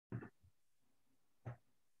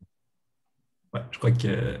Je crois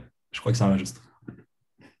que ça enregistre.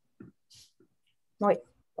 Oui.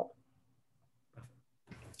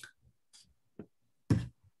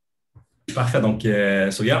 Parfait. Donc,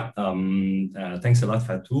 so yeah, thanks a lot,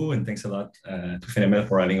 Fatou, and thanks a lot to Fenemel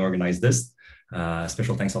for having organized this.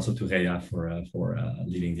 Special thanks also to Rhea for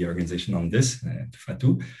leading the organization on this, to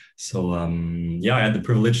Fatou. So, yeah, I had the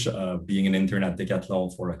privilege of being an intern at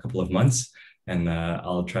Decathlon for a couple of months, and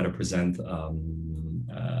I'll try to present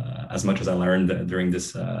as much as I learned during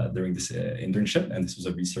this internship. And this was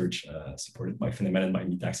a research supported by Fenemel and by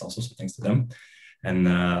MITACS also, so thanks to them. And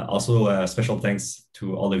also special thanks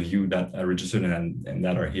to all of you that registered and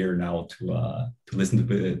that are here now to listen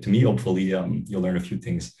to me. Hopefully you'll learn a few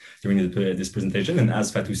things during this presentation. And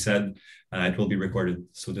as Fatou said, it will be recorded.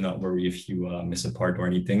 So do not worry if you miss a part or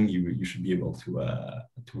anything. You should be able to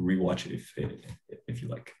rewatch it if you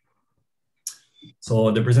like.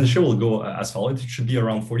 So the presentation will go as follows. It should be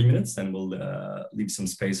around 40 minutes, and we'll leave some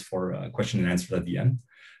space for question and answer at the end.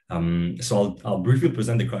 So I'll briefly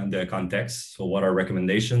present the context. So what are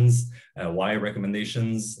recommendations, why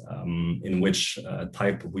recommendations, in which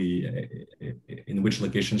in which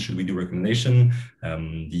location should we do recommendation,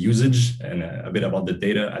 the usage, and a bit about the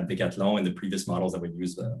data at Decathlon and the previous models that were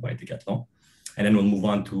used by Decathlon. And then we'll move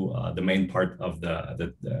on to the main part of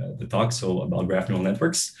the talk, so about graph neural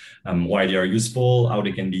networks, why they are useful, how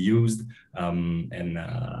they can be used, and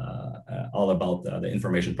all about the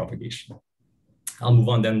information propagation. I'll move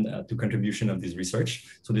on then to contribution of this research.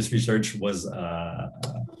 So this research was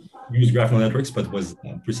used graph neural networks, but was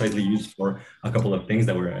precisely used for a couple of things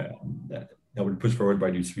that were put forward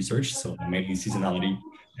by this research. So mainly seasonality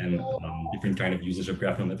and different kind of usage of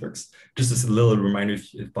graph neural networks. Just as a little reminder,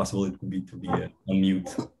 if possible, it would be to be on mute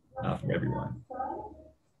for everyone.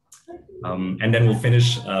 And then we'll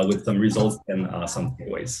finish with some results and some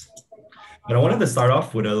takeaways. But I wanted to start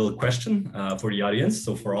off with a little question for the audience.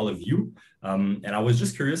 So for all of you, and I was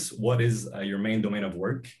just curious, what is your main domain of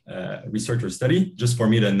work, research or study? Just for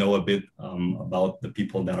me to know a bit about the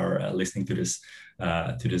people that are listening to this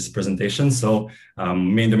presentation. So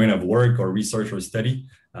main domain of work or research or study,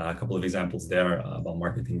 a couple of examples there about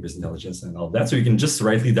marketing, business intelligence, and all that. So you can just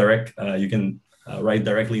write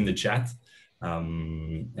directly in the chat.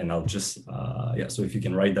 And I'll just, yeah, so if you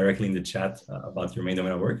can write directly in the chat about your main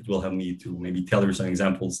domain of work, it will help me to maybe tell you some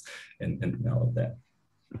examples and all of that.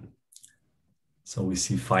 So we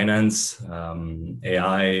see finance,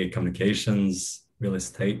 AI, communications, real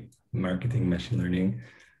estate, marketing, machine learning,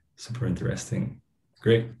 super interesting.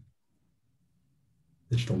 Great.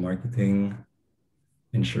 Digital marketing,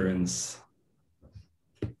 insurance.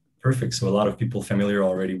 Perfect. So a lot of people familiar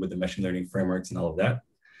already with the machine learning frameworks and all of that.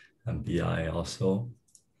 And BI also.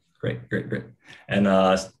 Great, great, great. And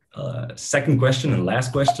second question and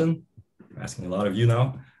last question, I'm asking a lot of you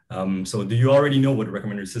now. So do you already know what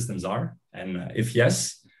recommender systems are? And if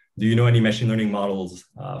yes, do you know any machine learning models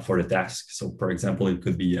for the task? So for example, it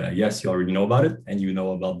could be yes, you already know about it, and you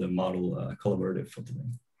know about the model collaborative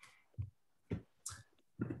filtering.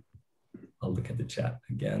 I'll look at the chat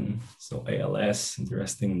again. So ALS,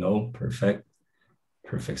 interesting, no, perfect.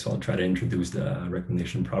 Perfect, so I'll try to introduce the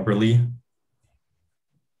recommendation properly.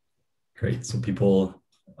 Great, so people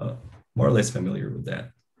more or less familiar with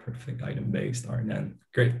that. Perfect, item-based, RNN,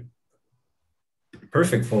 great.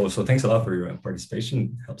 Perfect, so thanks a lot for your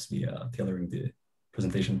participation. It helps me tailoring the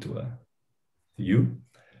presentation to you.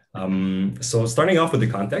 So starting off with the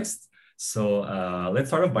context. So let's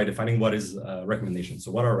start off by defining what is recommendation.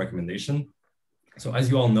 So what are recommendations? So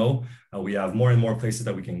as you all know, we have more and more places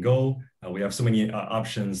that we can go. We have so many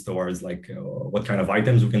options towards like what kind of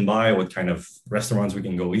items we can buy, what kind of restaurants we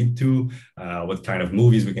can go eat to, what kind of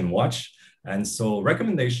movies we can watch. And so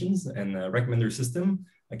recommendations and recommender system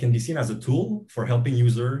can be seen as a tool for helping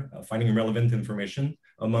user finding relevant information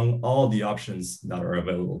among all the options that are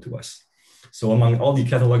available to us. So among all the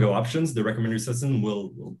catalog of options, the recommender system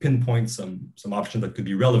will pinpoint some options that could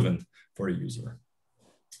be relevant for a user.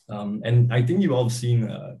 And I think you all have seen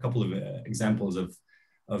a couple of examples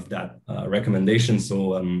of that recommendation.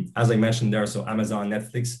 So as I mentioned there, so Amazon,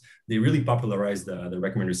 Netflix, they really popularized the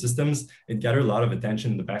recommender systems. It gathered a lot of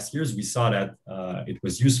attention in the past years. We saw that it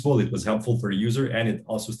was useful, it was helpful for the user, and it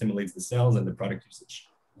also stimulates the sales and the product usage.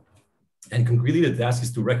 And concretely, the task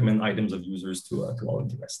is to recommend items of users to all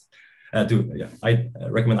interest.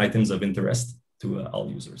 Recommend items of interest to all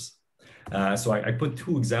users. So I put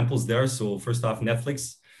two examples there. So first off,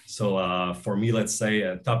 Netflix. So for me, let's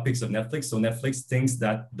say top picks of Netflix. So Netflix thinks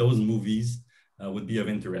that those movies would be of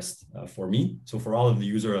interest for me. So for all of the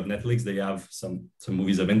user of Netflix, they have some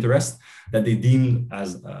movies of interest that they deem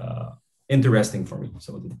as interesting for me.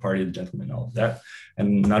 So the party, the gentleman, all of that.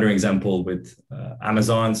 And another example with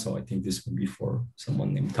Amazon. So I think this would be for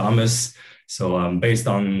someone named Thomas. So based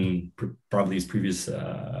on probably his previous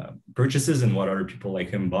purchases and what other people like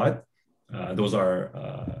him bought, those are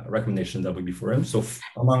recommendations that would be for him. So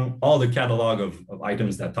among all the catalog of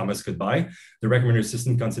items that Thomas could buy, the recommender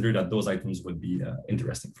system considered that those items would be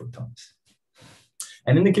interesting for Thomas.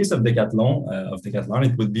 And in the case of Decathlon,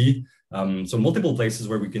 it would be so multiple places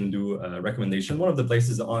where we can do a recommendation. One of the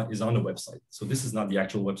places is on the website. So this is not the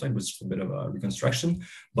actual website, which is a bit of a reconstruction.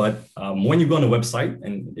 But when you go on the website,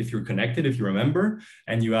 and if you're connected, if you remember,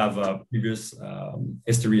 and you have a previous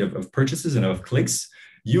history of purchases and of clicks,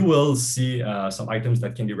 you will see some items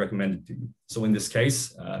that can be recommended to you. So in this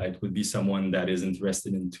case, it would be someone that is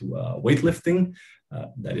interested into weightlifting.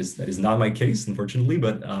 That is not my case, unfortunately,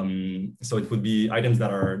 but so it would be items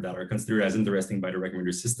that are considered as interesting by the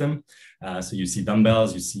recommender system. So you see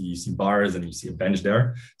dumbbells, you see bars, and you see a bench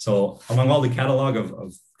there. So among all the catalog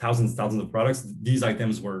of thousands of products, these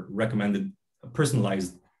items were recommended,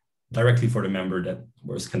 personalized directly for the member that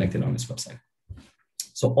was connected on this website.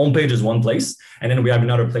 So homepage is one place, and then we have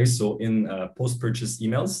another place. So in post-purchase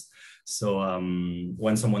emails. So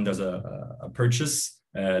when someone does a purchase,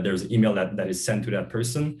 there's an email that is sent to that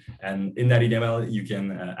person. And in that email, you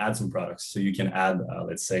can add some products. So you can add,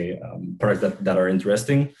 let's say, products that are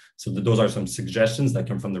interesting. So those are some suggestions that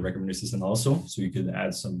come from the recommender system also. So you could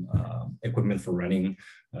add some equipment for running,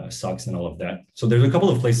 socks and all of that. So there's a couple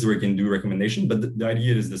of places where you can do recommendation, but the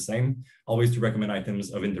idea is the same, always to recommend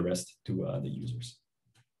items of interest to the users.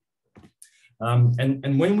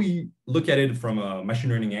 And when we look at it from a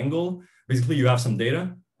machine learning angle, basically you have some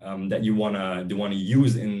data that you want to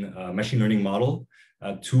use in a machine learning model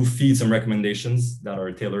to feed some recommendations that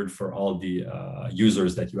are tailored for all the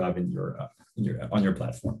users that you have on your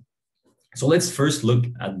platform. So let's first look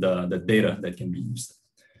at the data that can be used.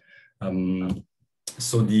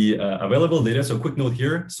 So the available data, so quick note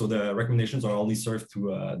here, so the recommendations are only served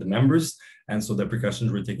to the members, and so the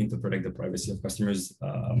precautions we're taking to protect the privacy of customers,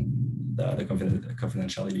 the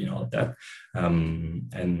confidentiality and all of that,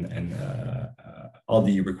 and all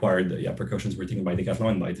the required precautions we're taking by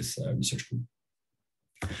Decathlon and by this research group.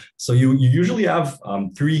 So you usually have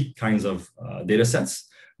three kinds of data sets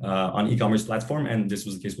on e-commerce platform, and this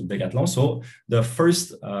was the case with Decathlon. So the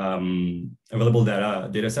first available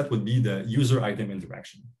data set would be the user item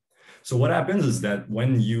interaction. So what happens is that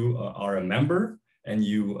when you are a member and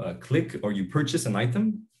you click or you purchase an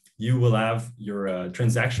item, you will have your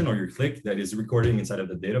transaction or your click that is recording inside of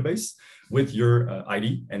the database with your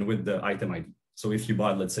ID and with the item ID. So if you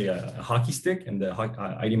bought, let's say, a hockey stick, and the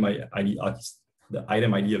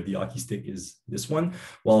item ID of the hockey stick is this one,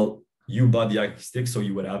 well, you bought the hockey stick, so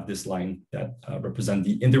you would have this line that represent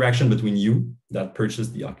the interaction between you that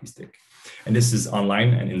purchased the hockey stick. And this is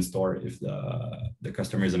online and in store if the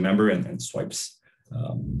customer is a member and swipes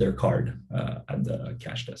their card at the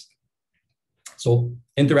cash desk. So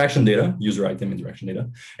interaction data, user item interaction data.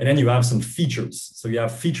 And then you have some features. So you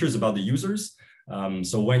have features about the users.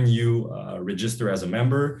 So when you register as a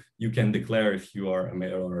member, you can declare if you are a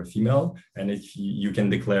male or a female, and if you can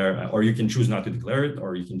declare, or you can choose not to declare it,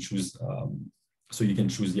 or you can choose, so you can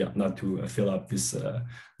choose not to fill up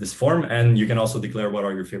this form, and you can also declare what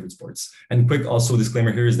are your favorite sports. And quick also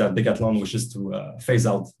disclaimer here is that Decathlon wishes to phase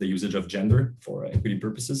out the usage of gender for equity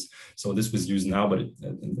purposes. So this was used now, but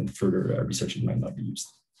in further research it might not be used.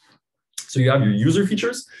 So you have your user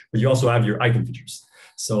features, but you also have your item features.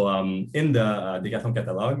 So in the Decathlon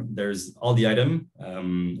catalog, there's all the item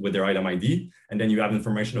with their item ID, and then you have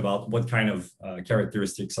information about what kind of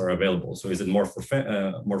characteristics are available. So is it more for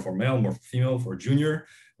male, more for female, for junior?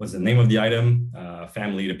 What's the name of the item,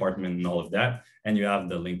 family, department, and all of that? And you have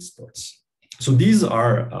the linked sports. So these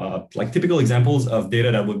are like typical examples of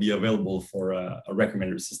data that would be available for a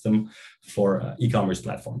recommender system for e-commerce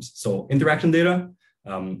platforms. So interaction data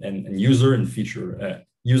and user and feature.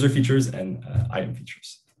 User features and item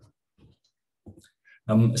features.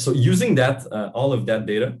 So using that, all of that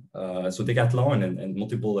data, so Decathlon and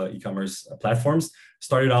multiple e-commerce platforms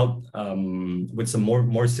started out with some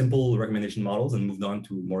more simple recommendation models and moved on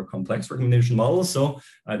to more complex recommendation models. So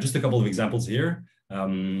just a couple of examples here.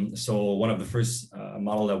 So one of the first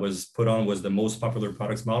model that was put on was the most popular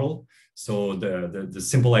products model. So the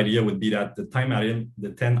simple idea would be that the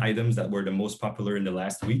 10 items that were the most popular in the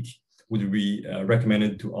last week would be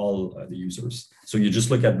recommended to all the users. So you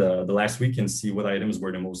just look at the last week and see what items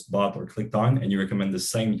were the most bought or clicked on, and you recommend the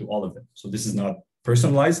same to all of them. So this is not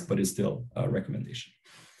personalized, but it's still a recommendation.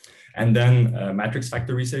 And then matrix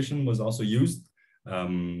factorization was also used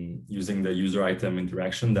using the user item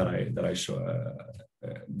interaction that I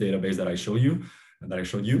database that I showed you.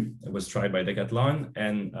 It was tried by Decathlon,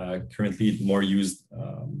 and currently more used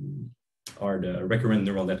are the recurrent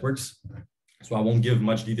neural networks. So I won't give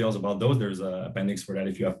much details about those. There's an appendix for that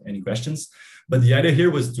if you have any questions. But the idea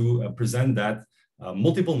here was to present that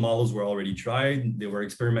multiple models were already tried. They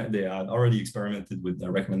had already experimented with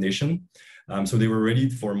the recommendation. So they were ready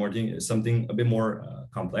for something a bit more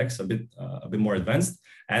complex, a bit more advanced.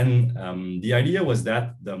 And the idea was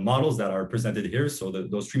that the models that are presented here, so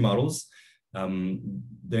those three models,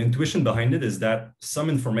 the intuition behind it is that some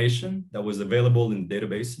information that was available in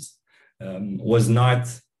databases was not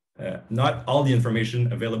all the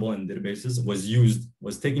information available in databases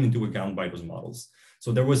was taken into account by those models.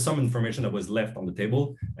 So there was some information that was left on the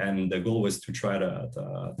table, and the goal was to try to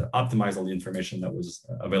optimize all the information that was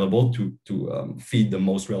available to feed the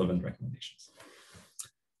most relevant recommendations.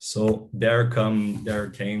 So there came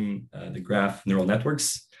the graph neural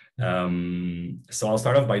networks. So I'll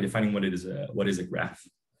start off by defining what is a graph.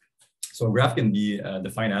 So a graph can be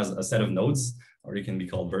defined as a set of nodes, or it can be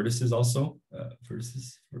called vertices also,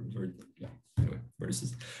 vertices,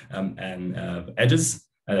 and edges.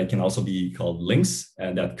 It can also be called links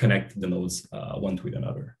that connect the nodes one to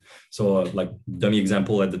another. So like dummy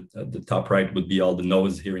example at the top right would be all the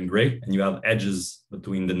nodes here in gray, and you have edges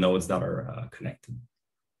between the nodes that are connected.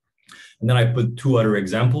 And then I put two other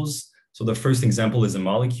examples. So the first example is a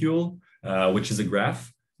molecule, which is a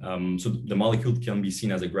graph. So the molecule can be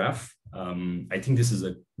seen as a graph. I think this is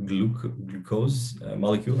a glucose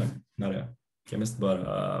molecule. I'm not a chemist, but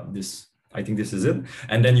I think this is it.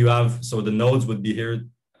 And then you have, so the nodes would be here,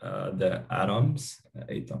 the atoms,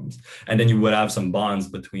 and then you would have some bonds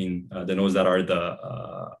between the nodes that are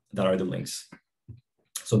the links.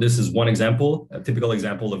 So this is one example, a typical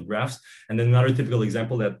example of graphs. And then another typical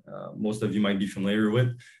example that most of you might be familiar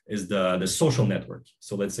with is the social network.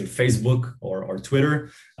 So let's say Facebook or Twitter,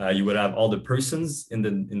 you would have all the persons in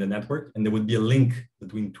the network, and there would be a link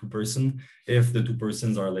between two persons if the two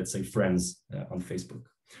persons are, let's say, friends on Facebook.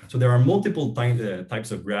 So there are multiple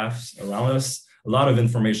types of graphs around us. A lot of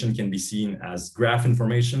information can be seen as graph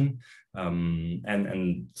information.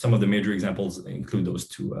 And some of the major examples include those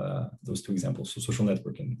two examples, so social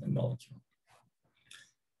network and molecule.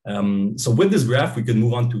 So with this graph, we could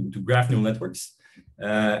move on to graph neural networks.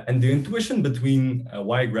 And the intuition between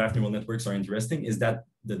why graph neural networks are interesting is that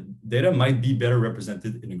the data might be better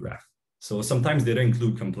represented in a graph. So sometimes data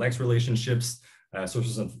include complex relationships,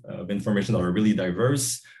 sources of information that are really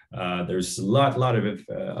diverse. There's a lot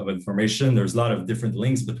of information. There's a lot of different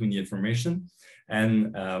links between the information.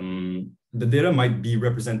 And the data might be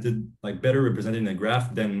better represented in a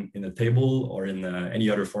graph than in a table or in any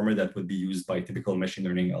other format that would be used by typical machine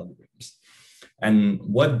learning algorithms. And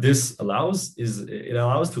what this allows is it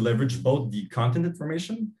allows to leverage both the content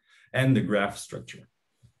information and the graph structure.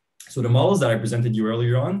 So the models that I presented you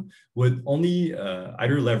earlier on would only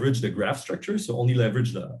either leverage the graph structure, so only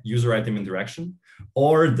leverage the user item interaction,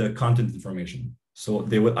 or the content information. So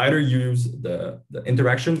they would either use the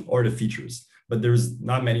interaction or the features. But there's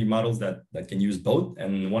not many models that can use both.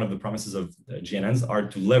 And one of the promises of the GNNs are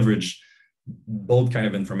to leverage both kind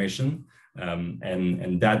of information.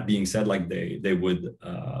 And that being said, like they would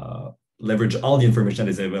leverage all the information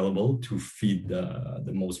that is available to feed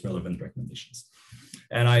the most relevant recommendations.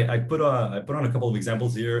 And I put on a couple of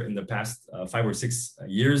examples here in the past 5 or 6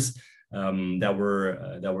 years that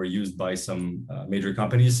were used by some major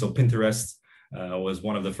companies. So Pinterest was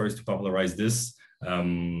one of the first to popularize this.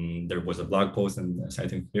 There was a blog post and a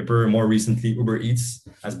scientific paper. More recently, Uber Eats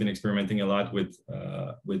has been experimenting a lot with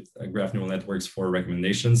graph neural networks for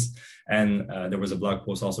recommendations. And there was a blog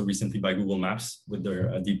post also recently by Google Maps with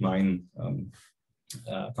their DeepMind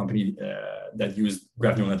company that used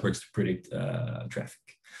graph neural networks to predict traffic.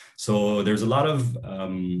 So there's a lot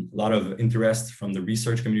of interest from the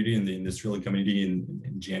research community and the industrial community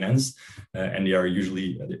in GNNs, and they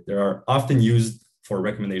are often used for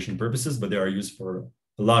recommendation purposes, but they are used for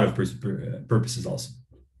a lot of purposes also.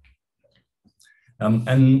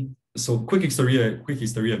 And so quick history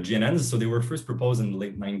of GNNs. So they were first proposed in the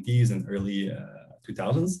late 90s and early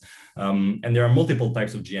 2000s. And there are multiple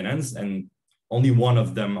types of GNNs, and only one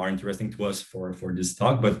of them are interesting to us for this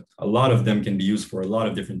talk, but a lot of them can be used for a lot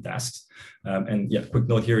of different tasks. And yeah, quick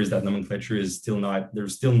note here is that nomenclature is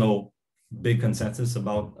there's still no big consensus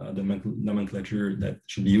about the nomenclature that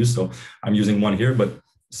should be used. So I'm using one here, but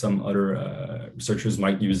some other researchers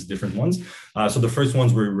might use different ones. So the first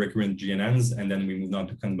ones were recurrent GNNs, and then we moved on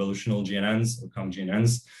to convolutional GNNs or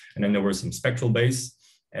COM-GNNs, and then there were some spectral based.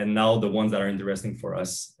 And now the ones that are interesting for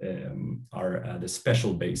us are the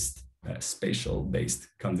spatial based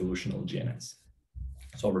convolutional GNNs.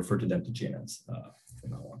 So I'll refer to them to GNNs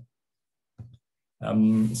from now on.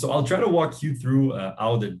 So I'll try to walk you through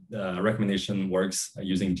how the recommendation works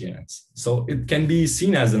using GNNs. So it can be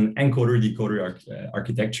seen as an encoder-decoder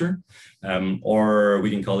architecture, or we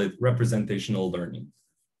can call it representational learning.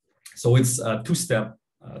 So it's a two-step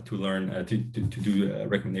to learn to do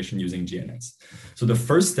recommendation using GNNs. So the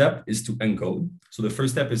first step is to encode. So the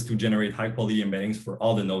first step is to generate high-quality embeddings for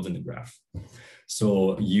all the nodes in the graph.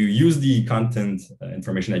 So you use the content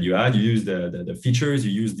information that you add, you use the features,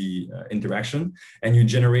 you use the interaction, and you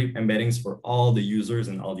generate embeddings for all the users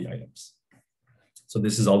and all the items. So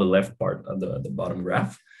this is all the left part of the bottom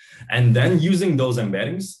graph. And then using those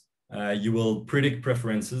embeddings, you will predict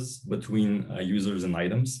preferences between users and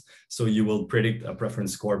items. So you will predict a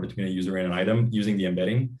preference score between a user and an item using the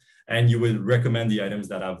embedding, and you will recommend the items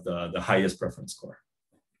that have the highest preference score.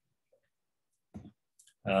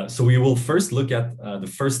 So we will first look at the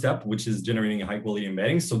first step, which is generating a high quality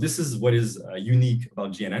embedding. So this is what is unique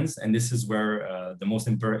about GNNs, and this is where the most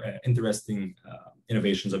interesting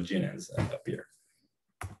innovations of GNNs appear.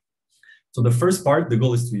 So the first part, the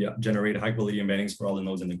goal is to generate high quality embeddings for all the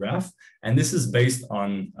nodes in the graph. And this is based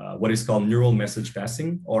on what is called neural message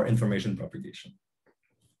passing or information propagation.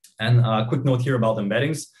 And a quick note here about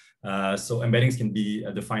embeddings. So embeddings can be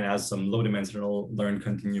defined as some low-dimensional learned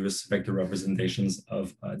continuous vector representations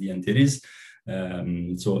of the entities.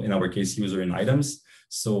 So in our case, user and items.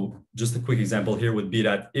 So just a quick example here would be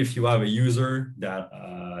that if you have a user that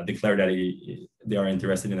declared that they are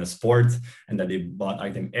interested in a sport and that they bought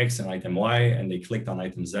item X and item Y and they clicked on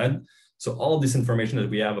item Z. So all this information that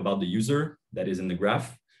we have about the user that is in the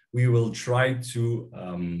graph, we will try to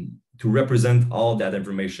represent all that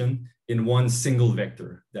information in one single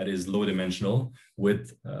vector that is low dimensional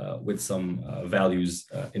with some values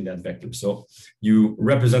in that vector. So you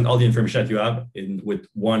represent all the information that you have with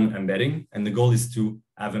one embedding, and the goal is to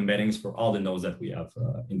have embeddings for all the nodes that we have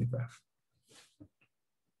in the graph.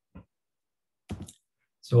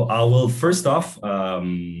 So I will first off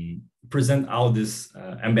present how this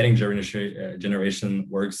embedding generation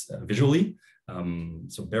works visually.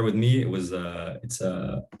 So bear with me. It's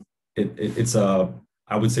a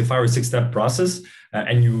I would say 5 or 6 step process.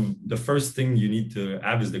 And the first thing you need to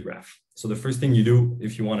have is the graph. So the first thing you do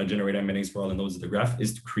if you want to generate embeddings for all the nodes of the graph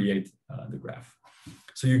is to create the graph.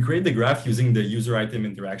 So you create the graph using the user item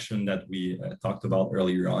interaction that we talked about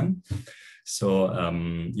earlier on. So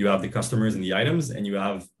you have the customers and the items, and you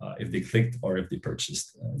have if they clicked or if they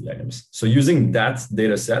purchased the items. So using that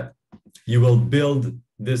data set, you will build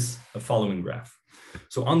this following graph.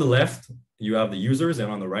 So on the left, you have the users,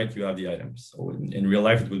 and on the right, you have the items. So in real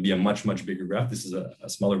life, it would be a much, much bigger graph. This is a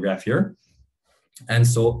smaller graph here. And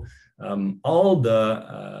so all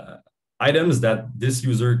the items that this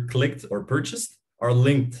user clicked or purchased are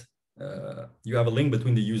linked. You have a link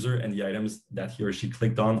between the user and the items that he or she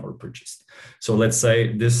clicked on or purchased. So let's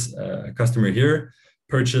say this customer here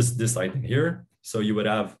purchased this item here. So you would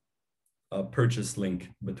have a purchase link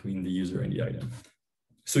between the user and the item.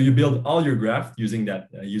 So you build all your graph using that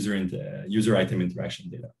user item interaction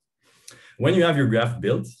data. When you have your graph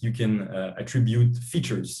built, you can attribute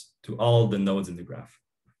features to all the nodes in the graph.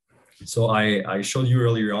 So I showed you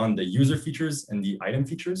earlier on the user features and the item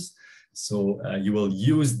features. So you will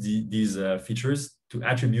use these features to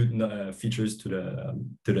attribute features to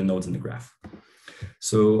the nodes in the graph.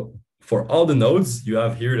 So for all the nodes, you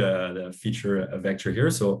have here the feature vector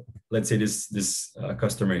here. So let's say this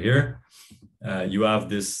customer here. You have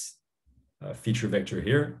this feature vector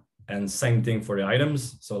here, and same thing for the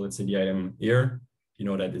items. So let's say the item here, you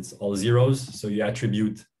know that it's all zeros. So you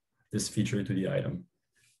attribute this feature to the item.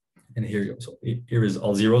 And here, so here is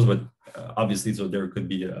all zeros, but obviously, so there could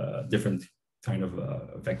be different kind of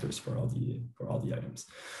vectors for all the items.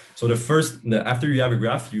 So after you have a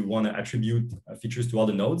graph, you want to attribute features to all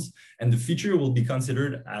the nodes, and the feature will be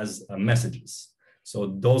considered as messages.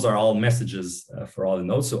 So those are all messages for all the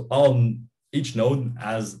nodes. So each node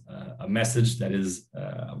has a message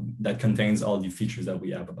that contains all the features that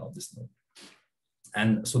we have about this node.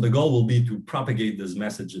 And so the goal will be to propagate these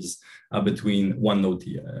messages between one node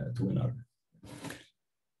to another.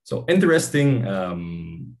 So interesting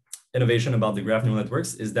innovation about the graph neural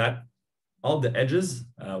networks is that all the edges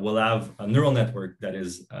will have a neural network that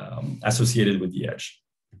is associated with the edge.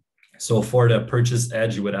 So for the purchase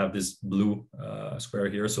edge, you would have this blue square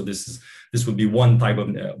here. So this would be one type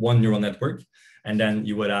of one neural network. And then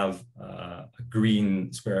you would have a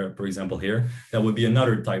green square, for example, here. That would be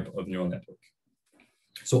another type of neural network.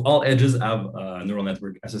 So all edges have a neural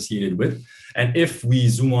network associated with. And if we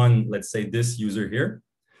zoom on, let's say this user here,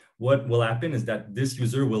 what will happen is that this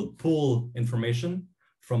user will pull information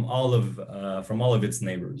from all of its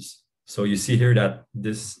neighbors. So you see here that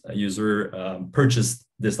this user purchased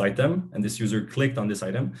this item and this user clicked on this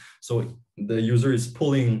item. So the user is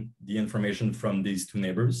pulling the information from these two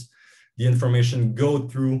neighbors. The information go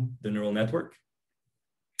through the neural network.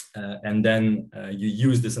 And then you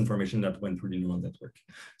use this information that went through the neural network.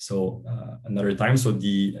 So another time, so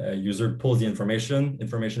the user pulls the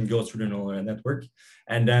information goes through the neural network,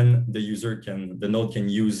 and then the node can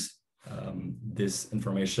use this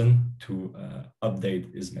information to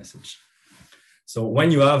update his message. So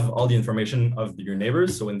when you have all the information of your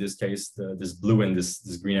neighbors, so in this case, this blue and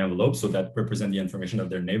this green envelope, so that represent the information of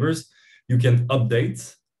their neighbors, you can update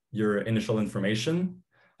your initial information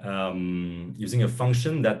using a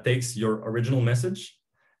function that takes your original message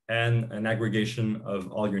and an aggregation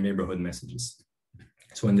of all your neighborhood messages.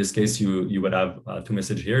 So in this case, you would have two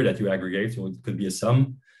messages here that you aggregate. So it could be a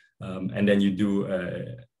sum, and then you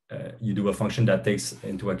do a function that takes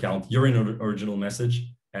into account your original message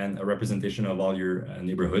and a representation of all your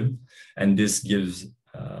neighborhood, and this gives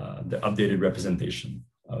the updated representation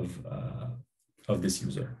of this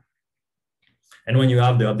user. And when you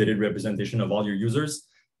have the updated representation of all your users,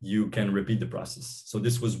 you can repeat the process. So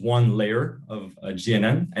this was one layer of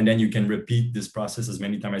GNN, and then you can repeat this process as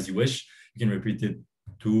many times as you wish. You can repeat it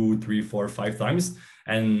 2, 3, 4, 5 times,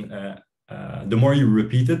 and the more you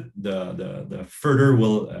repeat it, the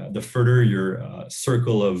further your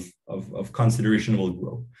circle of consideration will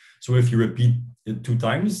grow. So if you repeat it 2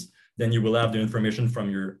 times, then you will have the information from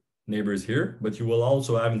your neighbors here, but you will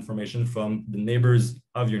also have information from the neighbors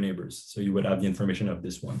of your neighbors. So you would have the information of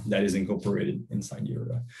this one that is incorporated inside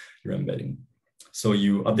your embedding. So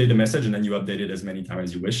you update the message and then you update it as many times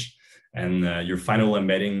as you wish. And your final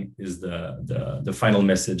embedding is the final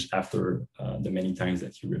message after the many times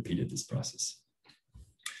that you repeated this process.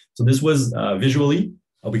 So this was visually,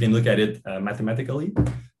 we can look at it mathematically.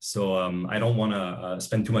 So I don't want to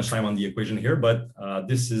spend too much time on the equation here, but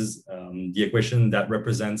this is the equation that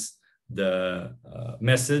represents the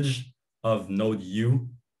message of node U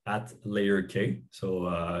at layer K. So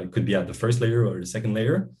it could be at the first layer or the second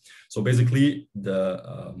layer. So basically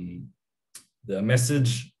the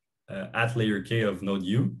message at layer K of node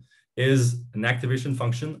U is an activation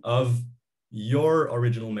function of your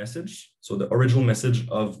original message. So the original message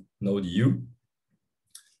of node U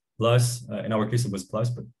plus, in our case, it was plus,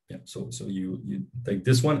 but yeah, so you take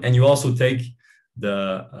this one and you also take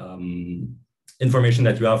the information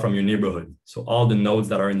that you have from your neighborhood. So all the nodes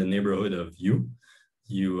that are in the neighborhood of U,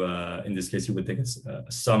 in this case, you would take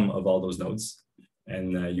a sum of all those nodes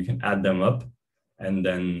and you can add them up. And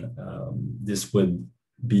then this would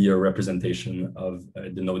be a representation of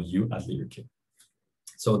the node U at layer K.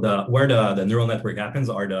 So where the neural network happens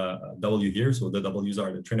are the W here. So the W's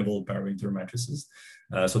are the trainable parameter matrices.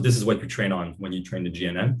 So this is what you train on when you train the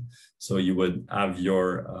GNN. So you would have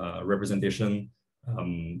your representation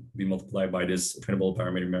be multiplied by this trainable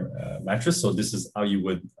parameter matrix. So this is how you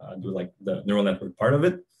would do like the neural network part of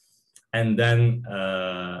it. And then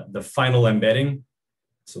the final embedding,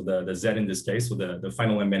 so the Z in this case, so the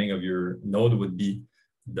final embedding of your node would be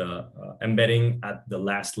the embedding at the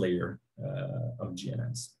last layer of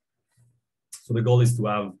GNNs. So the goal is to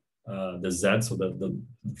have the Z, so the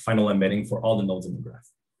final embedding for all the nodes in the graph.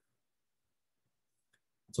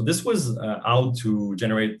 So this was how to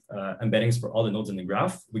generate embeddings for all the nodes in the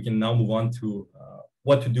graph. We can now move on to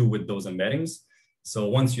what to do with those embeddings. So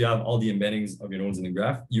once you have all the embeddings of your nodes in the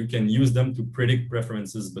graph, you can use them to predict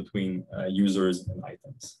preferences between users and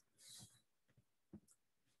items.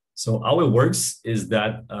 So how it works is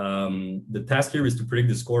that the task here is to predict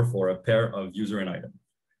the score for a pair of user and item.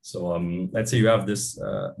 So let's say you have this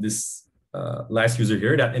last user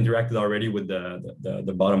here that interacted already with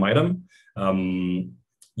the bottom item.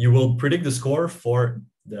 You will predict the score for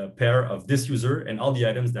the pair of this user and all the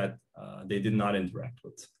items that they did not interact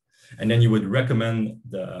with. And then you would recommend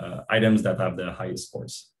the items that have the highest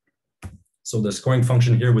scores. So the scoring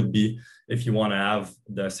function here would be if you want to have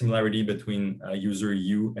the similarity between user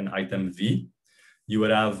U and item V, you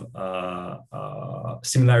would have a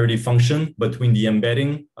similarity function between the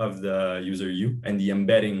embedding of the user U and the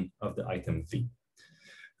embedding of the item V.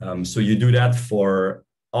 So you do that for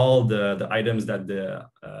all the items that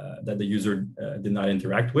the user did not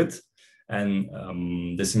interact with, and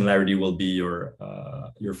the similarity will be your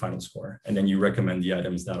final score. And then you recommend the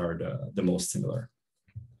items that are the most similar.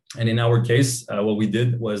 And in our case, what we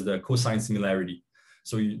did was the cosine similarity.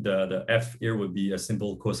 So the F here would be a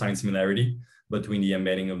simple cosine similarity between the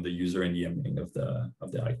embedding of the user and the embedding of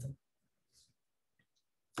the item.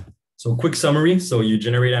 So quick summary. So you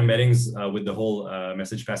generate embeddings with the whole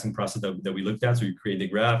message passing process that we looked at. So you create the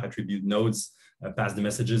graph, attribute nodes, pass the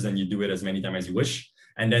messages, and you do it as many times as you wish.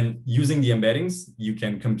 And then using the embeddings, you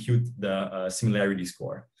can compute the similarity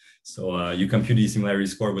score. So you compute the similarity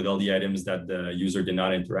score with all the items that the user did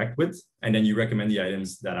not interact with, and then you recommend the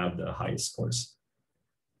items that have the highest scores.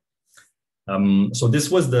 So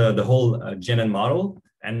this was the whole GNN model,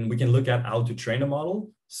 and we can look at how to train a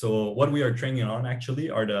model. So what we are training on actually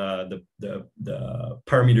are the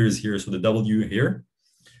parameters here, so the W here.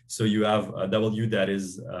 So you have a W that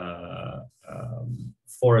is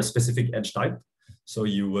for a specific edge type. So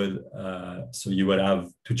you would have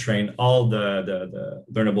to train all the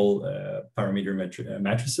learnable parameter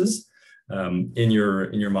matrices in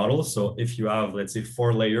your model. So if you have, let's say,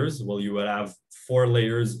 4 layers, well, you would have 4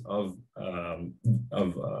 layers of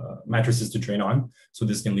matrices to train on. So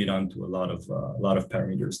this can lead on to a lot of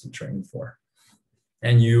parameters to train for.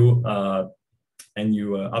 And you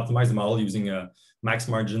optimize the model using a max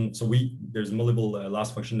margin. So there's multiple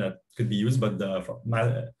loss function that could be used, but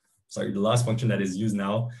the loss function that is used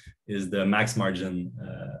now is the max margin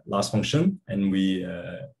loss function, and we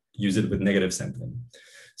use it with negative sampling.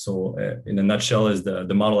 So in a nutshell, is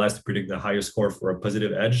the model has to predict the higher score for a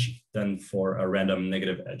positive edge than for a random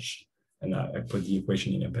negative edge. And I put the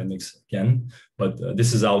equation in the appendix again, but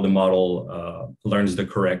this is how the model learns the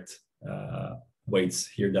correct weights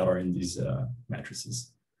here that are in these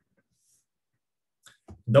matrices.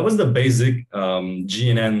 That was the basic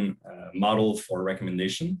GNN model for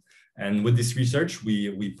recommendation. And with this research,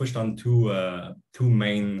 we pushed on two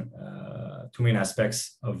main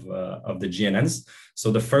aspects of the GNNs.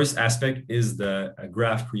 So the first aspect is the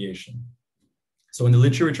graph creation. So in the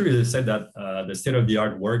literature, it is said that the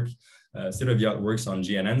state-of-the-art works on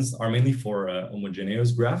GNNs are mainly for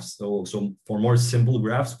homogeneous graphs. So for more simple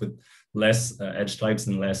graphs with less edge types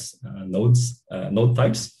and less node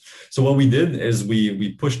types. So what we did is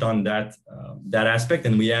we pushed on that aspect,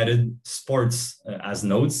 and we added sports as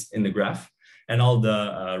nodes in the graph and all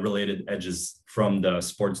the related edges from the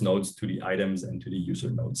sports nodes to the items and to the user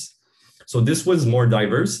nodes. So this was more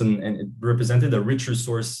diverse, and it represented a richer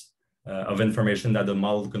source of information that the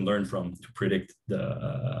model can learn from to predict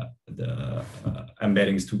the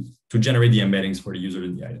embeddings, to generate the embeddings for the user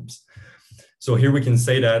and the items. So here we can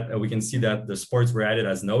say that we can see that the sports were added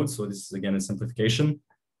as nodes. So this is again a simplification,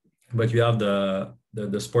 but you have the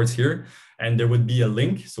sports here, and there would be a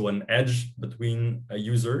link, so an edge between a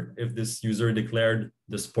user if this user declared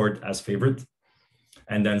the sport as favorite.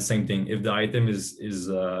 And then same thing, if the item is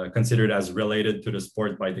considered as related to the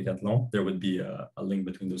sport by Decathlon, there would be a link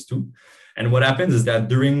between those two. And what happens is that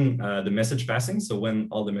during the message passing, so when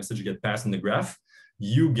all the message get passed in the graph,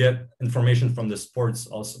 you get information from the sports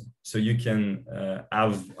also. So you can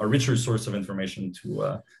have a richer source of information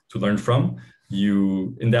to learn from.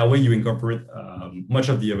 In that way, you incorporate much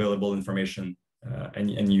of the available information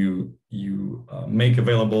and you make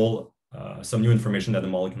available some new information that the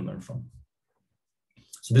model can learn from.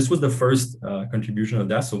 So this was the first contribution of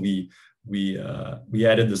that. So we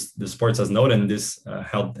added the sports as node, and this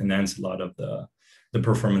helped enhance a lot of the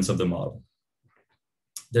performance of the model.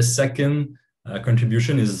 The second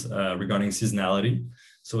contribution is regarding seasonality.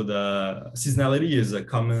 So the seasonality is a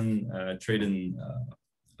common trait in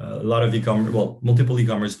a lot of e-commerce, well, multiple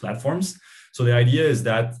e-commerce platforms. So the idea is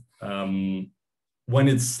that when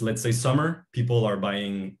it's, let's say, summer, people are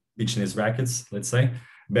buying beach tennis rackets, let's say,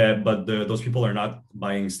 but those people are not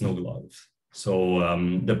buying snow gloves. So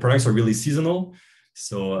the products are really seasonal.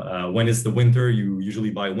 So when it's the winter, you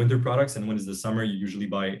usually buy winter products, and when it's the summer, you usually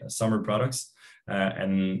buy summer products.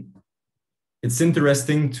 And it's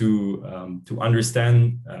interesting to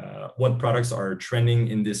understand what products are trending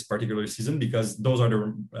in this particular season, because those are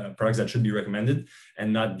the products that should be recommended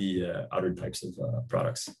and not the other types of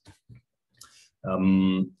products.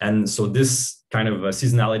 And so this kind of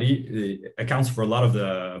seasonality accounts for a lot of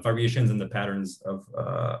the variations in the patterns of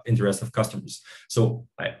interest of customers. So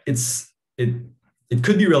it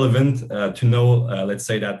could be relevant to know, let's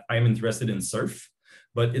say that I'm interested in surf,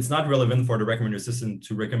 but it's not relevant for the recommender system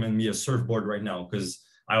to recommend me a surfboard right now, because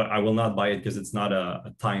I will not buy it because it's not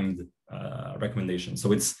a timed recommendation.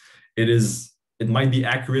 So it might be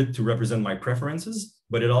accurate to represent my preferences,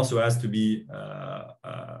 but it also has to be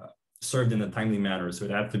served in a timely manner. So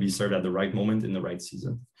it has to be served at the right moment in the right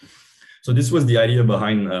season. So this was the idea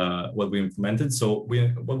behind what we implemented. So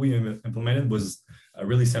what we implemented was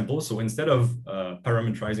really simple. So instead of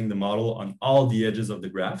parameterizing the model on all the edges of the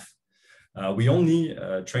graph, we only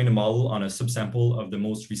train a model on a subsample of the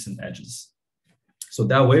most recent edges. So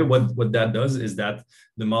that way, what that does is that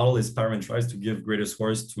the model is parameterized to give greater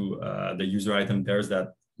scores to the user item pairs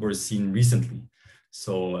that were seen recently.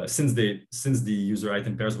 So since the user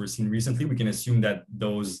item pairs were seen recently, we can assume that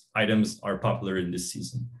those items are popular in this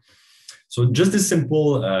season. So just this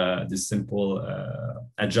simple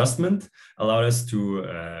adjustment allowed us to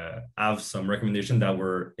have some recommendations that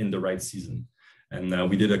were in the right season. And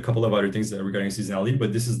we did a couple of other things regarding seasonality,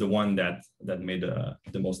 but this is the one that made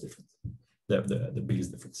the most difference, the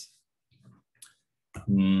biggest difference.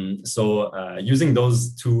 So using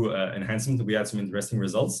those two enhancements, we had some interesting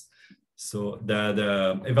results. So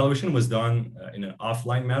the evaluation was done in an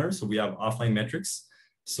offline manner. So we have offline metrics.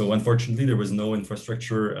 So unfortunately, there was no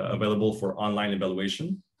infrastructure available for online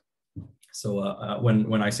evaluation. So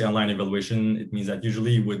when I say online evaluation, it means that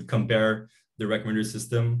usually you would compare the recommender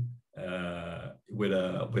system with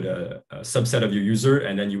a subset of your user,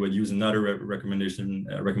 and then you would use another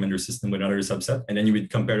recommender system with another subset, and then you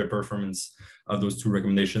would compare the performance of those two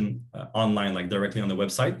recommendations online, like directly on the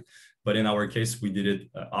website. But in our case, we did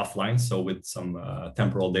it offline, so with some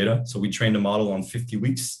temporal data. So we trained the model on 50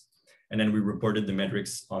 weeks, and then we reported the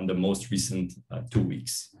metrics on the most recent 2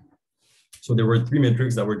 weeks. So there were 3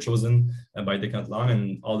 metrics that were chosen by Decathlon,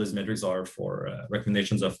 and all these metrics are for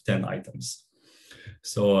recommendations of 10 items.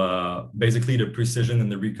 So basically the precision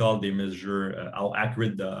and the recall, they measure how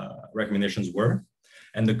accurate the recommendations were.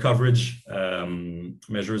 And the coverage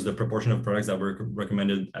measures the proportion of products that were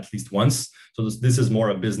recommended at least once. So this is more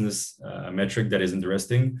a business metric that is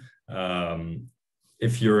interesting.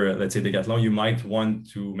 If you're, let's say, Decathlon, you might want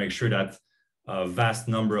to make sure that a vast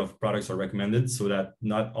number of products are recommended, so that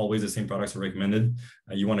not always the same products are recommended.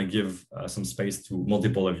 You want to give some space to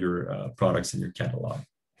multiple of your products in your catalog.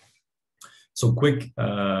 So quick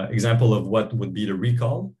example of what would be the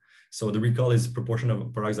recall. So the recall is proportion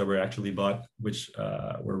of products that were actually bought, which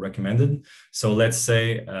were recommended. So let's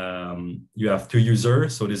say you have 2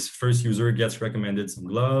 users. So this first user gets recommended some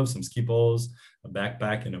gloves, some ski poles, a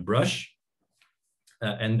backpack, and a brush.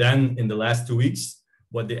 And then in the last 2 weeks,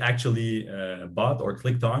 what they actually bought or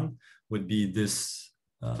clicked on would be this,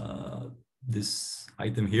 this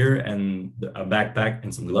item here, and a backpack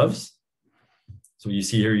and some gloves. So you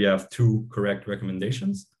see here you have 2 correct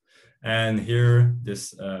recommendations. And here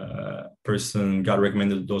this person got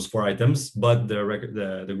recommended those 4 items, but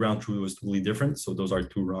the ground truth was totally different. So those are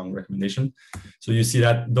 2 wrong recommendations. So you see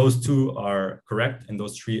that those 2 are correct and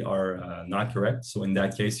those 3 are not correct. So in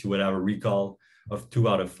that case, you would have a recall of 2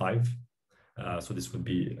 out of 5. So this would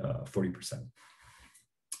be 40%.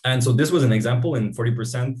 And so this was an example, and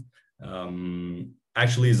 40%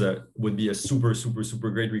 actually would be a super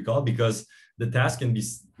great recall, because the task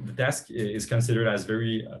is considered as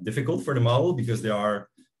very difficult for the model, because there are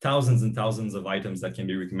thousands and thousands of items that can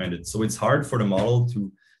be recommended. So it's hard for the model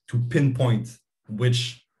to pinpoint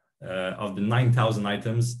which of the 9,000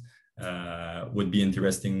 items would be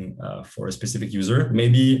interesting for a specific user.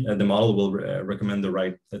 Maybe the model will recommend the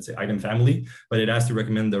right, let's say, item family, but it has to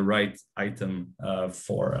recommend the right item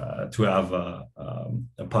to have a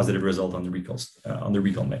positive result on the recall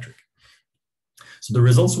metric. So the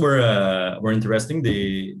results were interesting.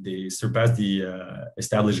 They surpassed the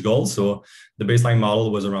established goal. So the baseline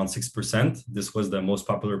model was around 6%. This was the most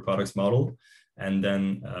popular products model. And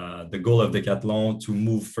then the goal of Decathlon to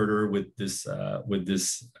move further with this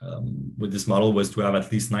model was to have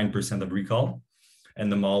at least 9% of recall,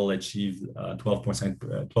 and the model achieved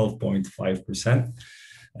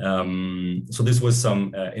 12.5%. So this was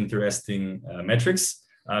some interesting metrics.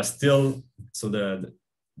 Still, so the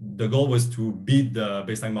goal was to beat the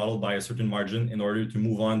baseline model by a certain margin in order to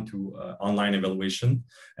move on to online evaluation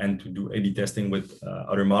and to do A/B testing with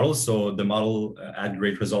other models. So the model had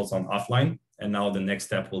great results on offline. And now the next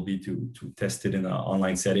step will be to test it in an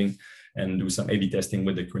online setting and do some A/B testing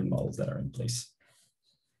with the current models that are in place.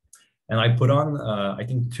 And I put on, I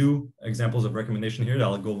think, 2 examples of recommendation here that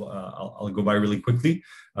I'll go by really quickly.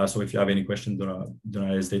 So if you have any questions, do not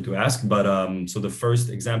hesitate to ask. But so the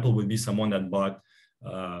first example would be someone that bought,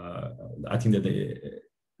 I think that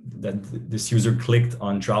this user clicked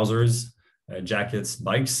on trousers, jackets,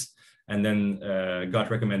 bikes, and then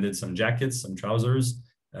got recommended some jackets, some trousers,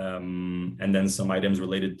 and then some items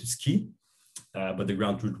related to ski, but the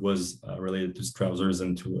ground truth was related to trousers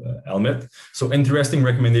and to helmet. So interesting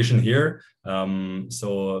recommendation here.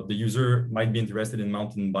 So the user might be interested in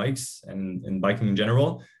mountain bikes and biking in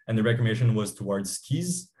general, and the recommendation was towards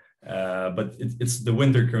skis, but it's the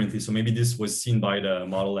winter currently. So maybe this was seen by the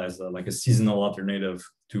model as like a seasonal alternative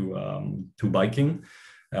to biking.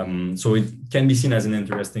 So it can be seen as an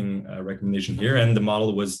interesting recommendation here, and the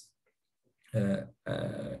model was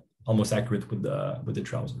almost accurate with the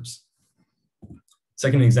trousers.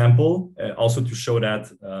 Second example, also to show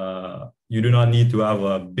that you do not need to have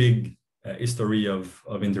a big history of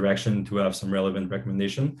interaction to have some relevant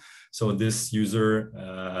recommendation. So this user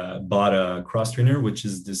bought a cross trainer, which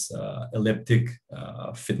is this elliptic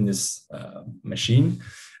fitness machine,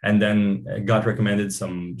 and then got recommended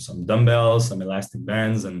some dumbbells, some elastic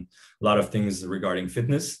bands, and a lot of things regarding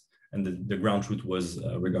fitness. And the ground truth was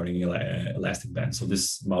regarding elastic bands. So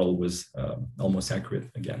this model was almost accurate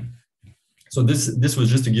again. So this was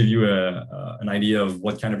just to give you an idea of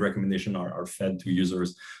what kind of recommendation are fed to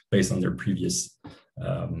users based on their previous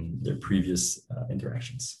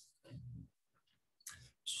interactions.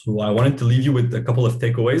 So I wanted to leave you with a couple of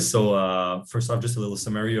takeaways. So first off, just a little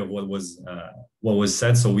summary of what was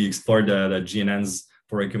said. So we explored the GNNs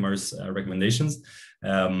for e-commerce recommendations.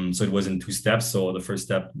 So it was in 2 steps. So the first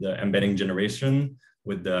step, the embedding generation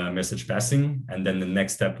with the message passing, and then the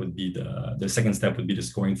next step would be the second step would be the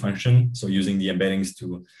scoring function. So using the embeddings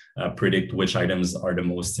to predict which items are the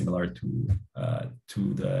most similar to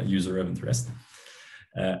the user of interest.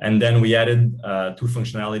 And then we added two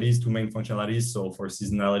main functionalities. So for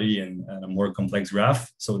seasonality and a more complex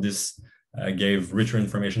graph. So this gave richer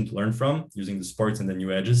information to learn from using the sports and the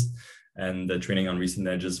new edges, and the training on recent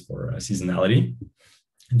edges for seasonality.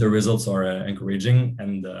 The results are encouraging,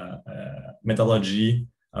 and the methodology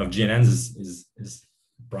of GNNs is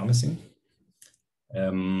promising.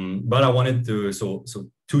 But I wanted to, so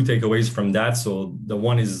 2 takeaways from that. So the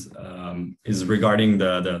one is regarding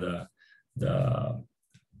the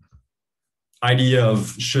idea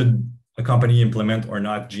of should a company implement or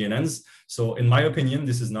not GNNs. So in my opinion,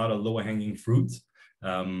 this is not a low-hanging fruit.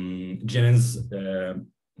 GNNs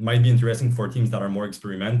might be interesting for teams that are more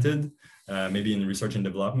experimented, maybe in research and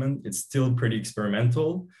development. It's still pretty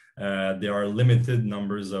experimental. There are limited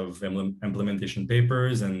numbers of implementation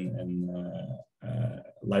papers and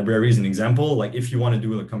libraries. An example, like if you want to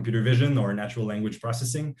do a computer vision or natural language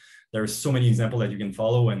processing, there are so many examples that you can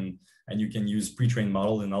follow, and you can use pre-trained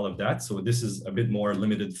model and all of that. So this is a bit more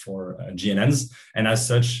limited for GNNs. And as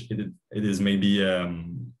such, it is maybe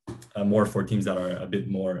more for teams that are a bit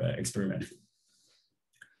more experimental.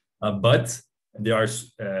 But they are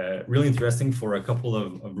really interesting for a couple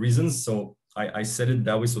of reasons. So I said it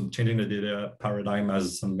that way. So changing the data paradigm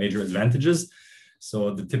has some major advantages.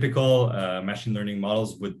 So the typical machine learning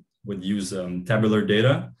models would use tabular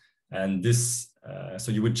data, and this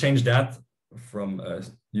so you would change that from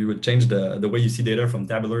you would change the way you see data from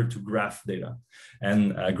tabular to graph data,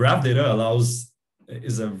 and graph data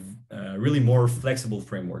is a really more flexible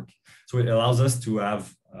framework. So it allows us to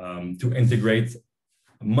have to integrate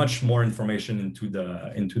much more information into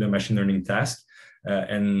the machine learning task,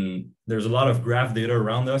 and there's a lot of graph data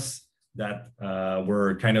around us that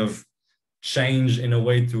were kind of changed in a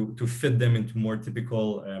way to fit them into more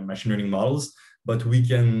typical machine learning models. But we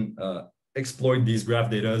can exploit these graph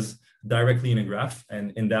data directly in a graph,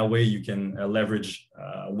 and in that way you can leverage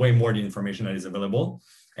way more the information that is available.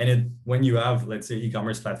 And when you have, let's say,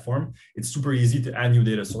 e-commerce platform, it's super easy to add new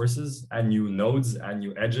data sources, add new nodes, add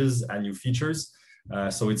new edges, add new features.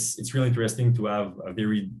 So it's really interesting to have a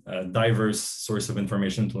very diverse source of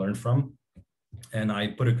information to learn from. And I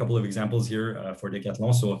put a couple of examples here for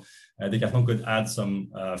Decathlon. So Decathlon could add some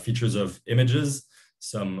features of images,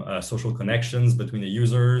 some social connections between the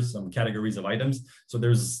users, some categories of items. So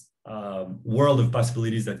there's a world of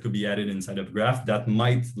possibilities that could be added inside of graph that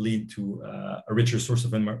might lead to a richer source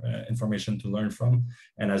of information to learn from,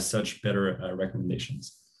 and as such, better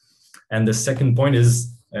recommendations. And the second point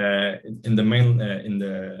is in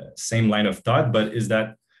the same line of thought, but is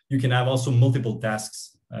that you can have also multiple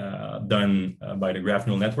tasks done by the graph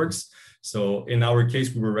neural networks. So in our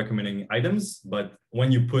case, we were recommending items, but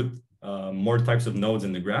when you put more types of nodes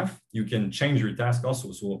in the graph, you can change your task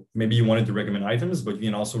also. So maybe you wanted to recommend items, but you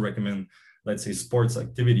can also recommend, let's say, sports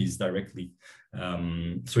activities directly.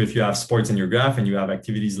 So if you have sports in your graph and you have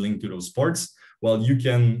activities linked to those sports, well, you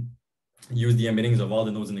can use the embeddings of all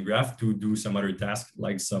the nodes in the graph to do some other task,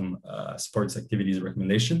 like some sports activities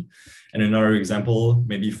recommendation. And another example,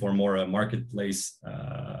 maybe for more a marketplace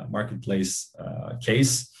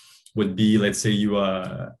case, would be, let's say in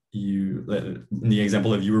the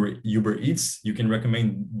example of Uber Eats, you can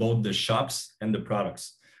recommend both the shops and the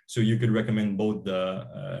products. So you could recommend both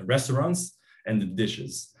the restaurants and the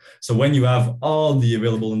dishes. So when you have all the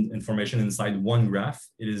available information inside one graph,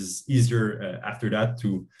 it is easier after that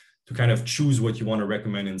to kind of choose what you want to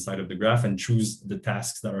recommend inside of the graph and choose the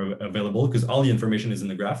tasks that are available, because all the information is in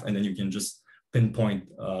the graph, and then you can just pinpoint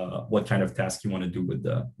what kind of task you want to do with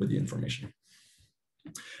the information.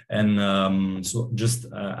 And so just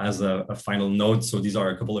as a final note, so these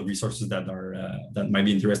are a couple of resources that might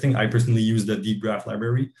be interesting. I personally use the Deep Graph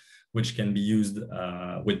library, which can be used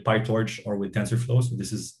with PyTorch or with TensorFlow. So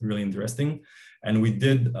this is really interesting. And we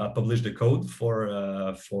did publish the code for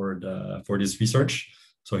this research.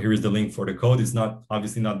 So here is the link for the code. It's not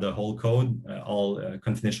obviously not the whole code. All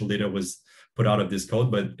confidential data was put out of this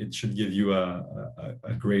code, but it should give you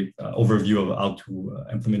a great overview of how to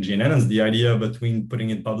implement GNN. And the idea between putting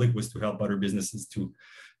it public was to help other businesses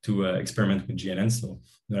to experiment with GNN. So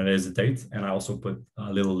do not hesitate. And I also put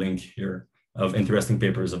a little link here of interesting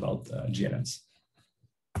papers about GNNs.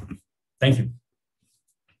 Thank you.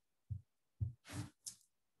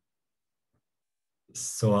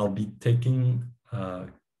 So I'll be taking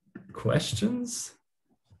questions.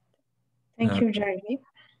 Thank you, Jeremy.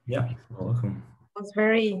 Yeah, you're welcome. It was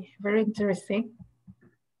very, very interesting.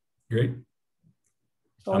 Great.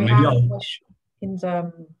 So we have a question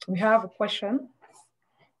we have a question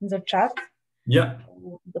in the chat. Yeah.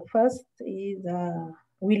 The first is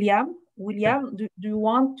William. William, do you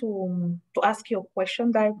want to ask your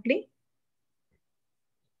question directly?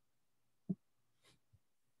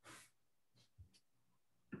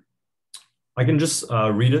 I can just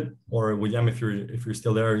read it, or William, if you're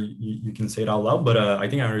still there, you can say it out loud. But I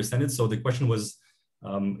think I understand it. So the question was,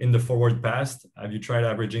 in the forward past, have you tried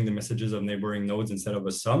averaging the messages of neighboring nodes instead of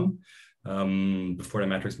a sum before the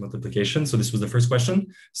matrix multiplication? So this was the first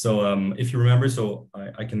question. So if you remember, so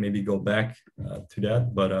I can maybe go back to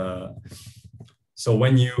that. But so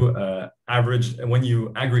when you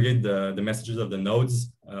aggregate the messages of the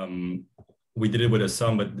nodes, we did it with a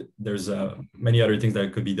sum, but there's many other things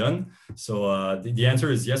that could be done. So the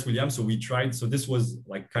answer is yes, William. So we tried, so this was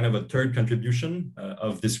like kind of a third contribution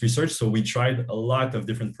of this research. So we tried a lot of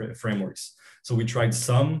different frameworks. So we tried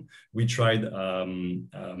sum, we tried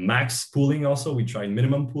max pooling also, we tried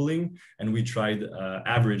minimum pooling, and we tried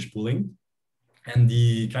average pooling. And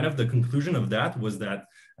the conclusion of that was that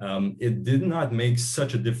it did not make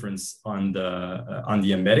such a difference on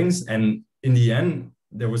the embeddings. And in the end,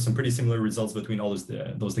 there was some pretty similar results between all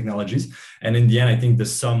those technologies. And in the end, I think the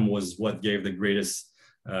sum was what gave the greatest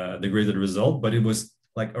result, but it was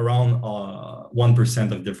like around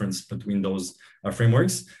 1% of difference between those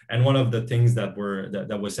frameworks. And one of the things that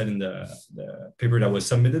was said in the paper that was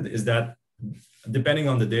submitted is that depending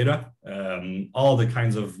on the data, all the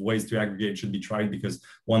kinds of ways to aggregate should be tried because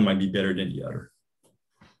one might be better than the other.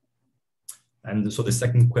 And so the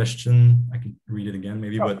second question, I can read it again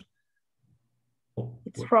maybe, but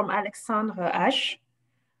it's from Alexandre H.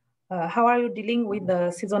 How are you dealing with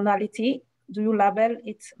the seasonality? Do you label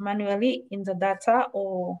it manually in the data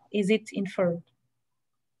or is it inferred?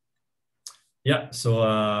 Yeah,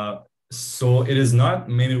 so it is not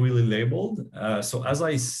manually labeled. So as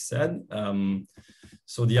I said,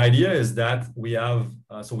 so the idea is that we have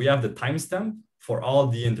the timestamp for all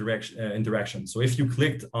the interactions. So if you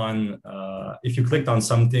clicked on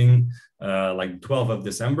something like 12th of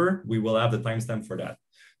December, we will have the timestamp for that.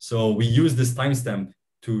 So we use this timestamp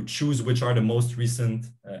to choose which are the most recent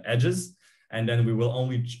edges, and then we will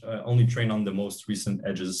only train on the most recent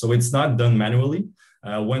edges. So it's not done manually.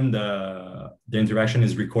 When the interaction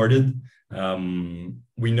is recorded,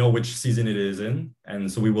 we know which season it is in,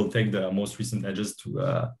 and so we will take the most recent edges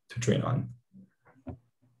to train on.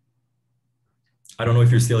 I don't know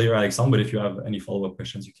if you're still here, Alexandre, but if you have any follow-up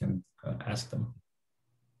questions, you can ask them.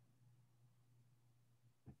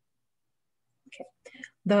 Okay.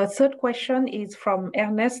 The third question is from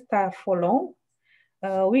Ernest Follon.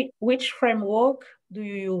 Which framework do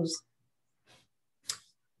you use?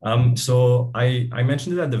 So I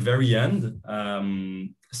mentioned it at the very end.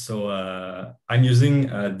 I'm using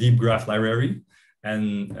a deep graph library,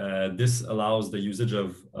 and this allows the usage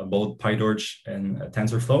of both PyTorch and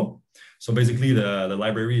TensorFlow. So basically the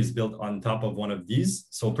library is built on top of one of these.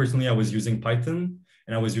 So personally, I was using Python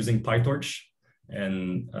and I was using PyTorch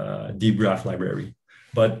and deep graph library.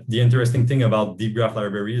 But the interesting thing about deep graph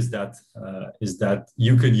library is that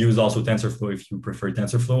you could use also TensorFlow if you prefer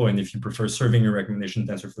TensorFlow, and if you prefer serving your recommendation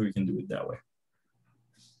TensorFlow, you can do it that way.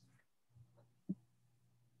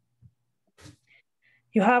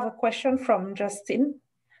 You have a question from Justin.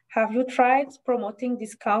 Have you tried promoting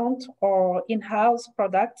discount or in-house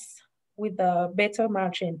products with a better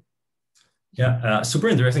margin? Yeah, super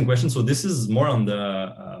interesting question. So this is more on the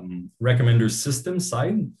recommender system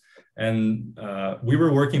side. And we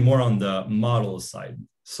were working more on the model side.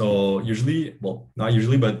 So usually, well, not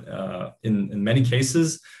usually, but in many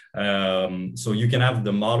cases, so you can have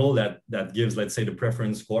the model that gives, let's say, the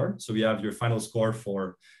preference score. So you have your final score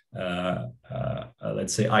for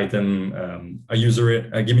let's say item,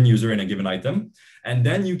 a given user in a given item. And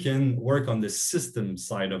then you can work on the system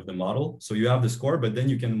side of the model. So you have the score, but then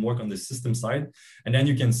you can work on the system side. And then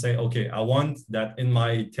you can say, okay, I want that in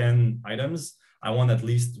my 10 items, I want at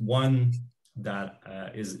least one that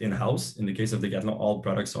is in-house. In the case of Decathlon, all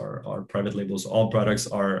products are private labels. All products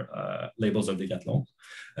are labels of Decathlon.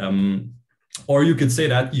 Or you could say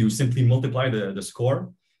that you simply multiply the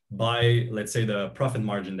score by, let's say, the profit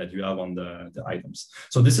margin that you have on the items.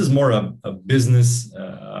 So this is more a business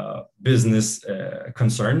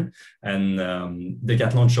concern, and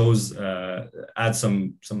Decathlon chose add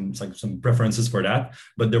some preferences for that,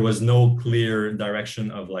 but there was no clear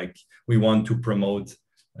direction of like we want to promote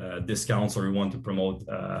discounts or we want to promote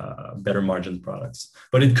better margin products.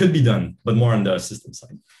 But it could be done, but more on the system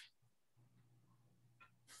side.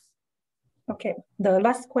 Okay, the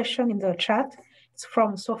last question in the chat is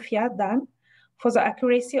from Sophia Dan. For the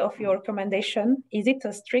accuracy of your recommendation, is it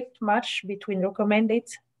a strict match between recommended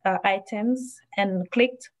items and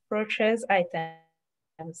clicked purchase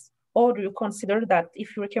items? Or do you consider that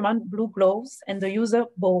if you recommend blue gloves and the user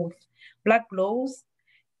bought black gloves,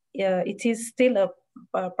 it is still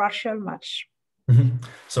a partial match? Mm-hmm.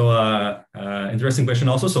 So interesting question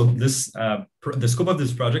also. So this the scope of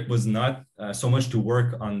this project was not so much to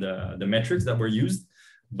work on the metrics that were used,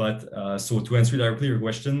 but so to answer directly your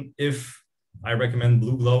question, if I recommend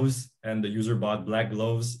blue gloves and the user bought black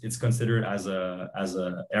gloves, it's considered as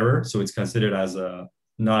a error. So it's considered as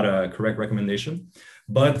not a correct recommendation.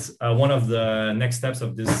 But one of the next steps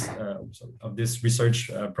of this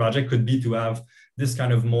research project could be to have this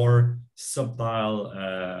kind of more subtle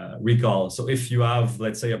recall. So if you have,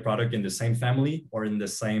 let's say, a product in the same family or in the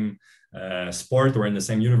same sport or in the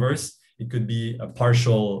same universe, it could be a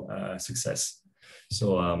partial success.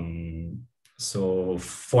 So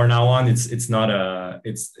for now on, it's not a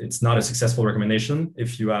successful recommendation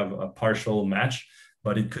if you have a partial match,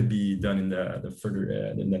 but it could be done in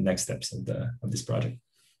the next steps of this project.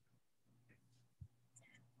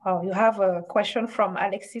 Oh, you have a question from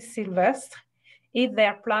Alexis Sylvestre. Is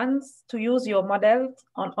there plans to use your model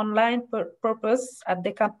on online purpose at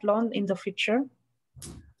Decathlon in the future?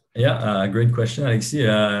 Yeah, great question,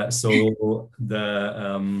 Alexis. So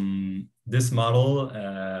this model,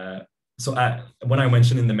 when I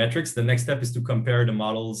mentioned in the metrics, the next step is to compare the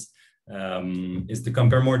models, is to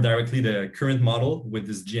compare more directly the current model with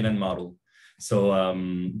this GNN model. So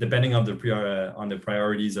depending on the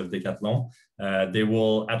priorities of Decathlon, they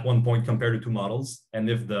will at one point compare the two models. And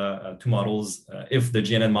if the two models, if the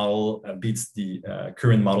GNN model beats the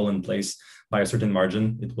current model in place by a certain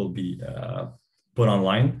margin, it will be put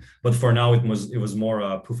online. But for now, it was more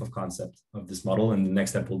a proof of concept of this model. And the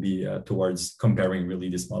next step will be towards comparing really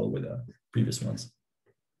this model with previous ones.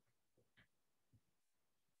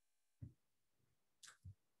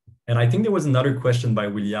 And I think there was another question by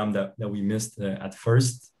William that we missed at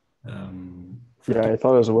first. Yeah, I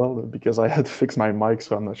thought as well, because I had to fix my mic,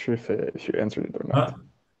 so I'm not sure if you answered it or not.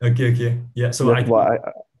 Okay. Yeah, so I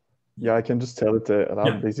can just tell it aloud.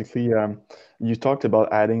 Yeah. Basically, you talked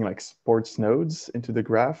about adding like sports nodes into the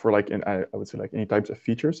graph, or like I would say like any types of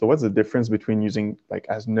features. So what's the difference between using like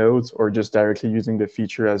as nodes or just directly using the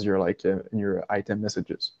feature as your like in your item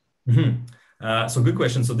messages? Mm-hmm. So good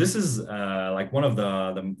question. So this is like one of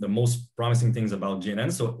the most promising things about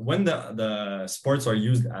GNN. So when the sports are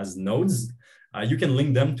used as nodes, you can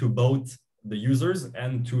link them to both the users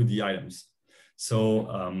and to the items. So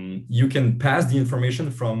you can pass the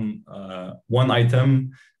information from one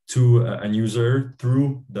item to an user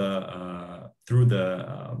through the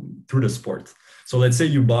sport. So let's say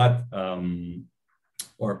you bought,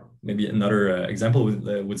 or maybe another example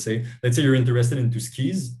would say, let's say you're interested into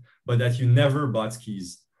skis, but that you never bought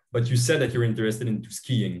skis, but you said that you're interested into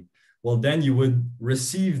skiing. Well, then you would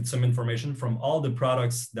receive some information from all the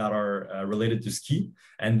products that are related to ski,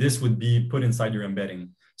 and this would be put inside your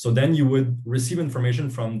embedding. So then you would receive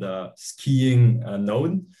information from the skiing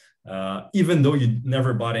node, even though you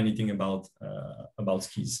never bought anything about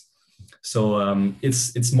skis. So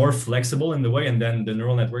it's more flexible in the way, and then the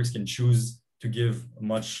neural networks can choose to give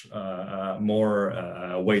much more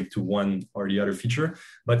weight to one or the other feature.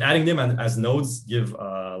 But adding them as nodes give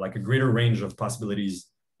like a greater range of possibilities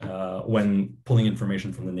when pulling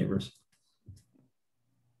information from the neighbors.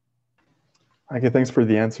 Okay, thanks for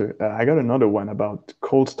the answer. I got another one about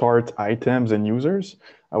cold start items and users.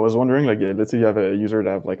 I was wondering, like, let's say you have a user that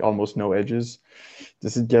have like almost no edges.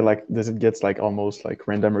 Does it get like almost like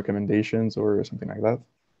random recommendations or something like that?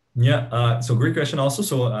 Yeah, so great question also.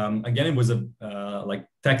 So again, it was a like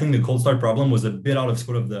tackling the cold start problem was a bit out of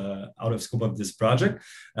scope of this project.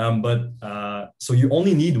 But so you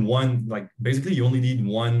only need one, like basically you only need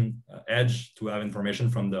one edge to have information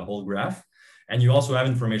from the whole graph, and you also have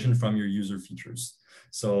information from your user features.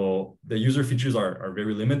 So the user features are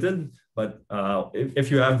very limited, but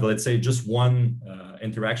if you have, let's say, just one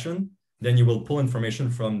interaction, then you will pull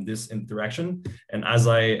information from this interaction. And as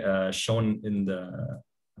I showed in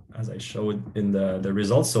the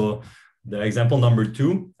results. So the example number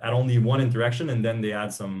 2 had only one interaction, and then they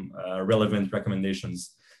add some relevant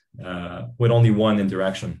recommendations with only one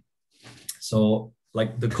interaction. So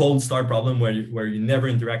like the cold start problem where you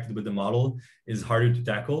never interacted with the model is harder to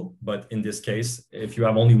tackle. But in this case, if you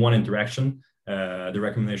have only one interaction, the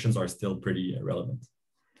recommendations are still pretty relevant.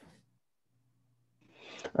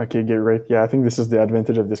 Okay, great. Yeah, I think this is the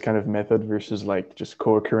advantage of this kind of method versus like just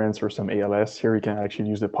co-occurrence or some ALS. Here you can actually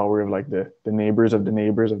use the power of like the neighbors of the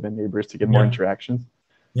neighbors of the neighbors to get more interactions.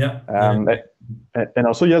 Yeah. And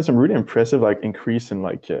also you had some really impressive like increase in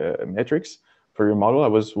like metrics for your model. I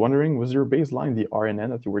was wondering, was your baseline the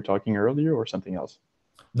RNN that you were talking earlier or something else?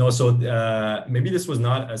 No, so maybe this was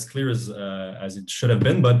not as clear as it should have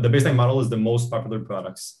been, but the baseline model is the most popular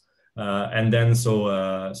products. And then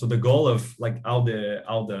so the goal of like how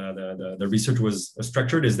the research was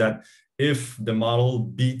structured is that if the model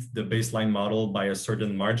beat the baseline model by a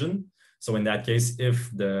certain margin, so in that case, if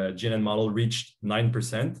the GNN model reached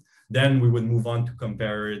 9%, then we would move on to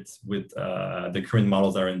compare it with the current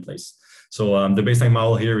models that are in place. So the baseline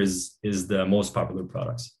model here is the most popular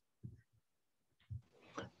products.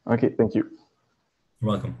 Okay, thank you.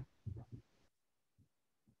 You're welcome.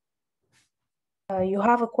 You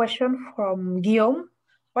have a question from Guillaume.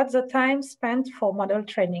 What's the time spent for model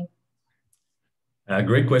training?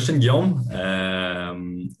 Great question, Guillaume.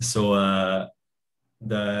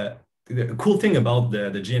 The cool thing about the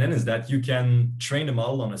GNN is that you can train the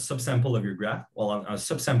model on a subsample of your graph, on a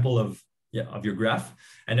subsample of your graph,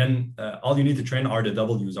 and then all you need to train are the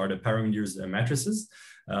W's, are the parameters matrices.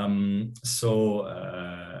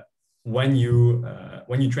 When you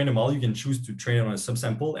train a model, you can choose to train it on a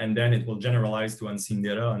subsample, and then it will generalize to unseen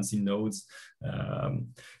data, unseen nodes.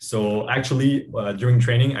 So actually, during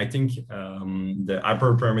training, I think the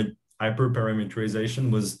hyperparameterization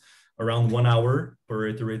was around 1 hour per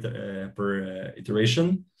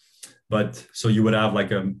iteration. But so you would have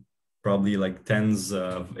like probably like tens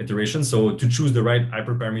of iterations. So to choose the right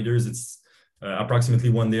hyperparameters, it's approximately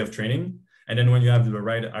 1 day of training. And then when you have the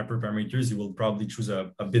right hyperparameters, you will probably choose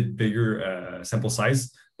a bit bigger sample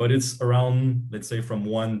size, but it's around, let's say, from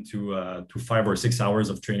 1 to 5 or 6 hours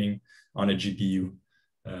of training on a GPU.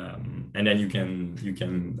 And then you can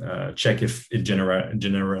check if it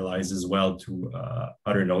generalizes well to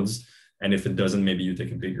other nodes. And if it doesn't, maybe you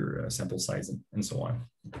take a bigger sample size and so on.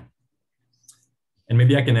 And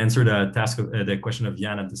maybe I can answer the question of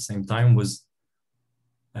Jan at the same time was,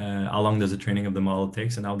 how long does the training of the model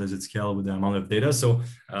takes and how does it scale with the amount of data? So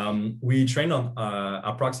we trained on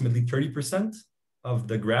approximately 30% of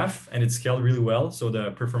the graph and it scaled really well. So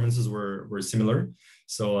the performances were similar.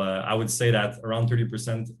 So I would say that around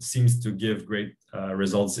 30% seems to give great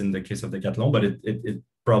results in the case of Decathlon, but it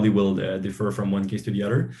probably will differ from one case to the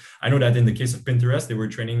other. I know that in the case of Pinterest, they were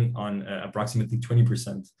training on approximately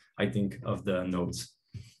 20%, I think, of the nodes.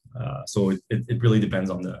 So it really depends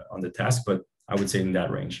on the task, but I would say in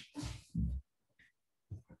that range.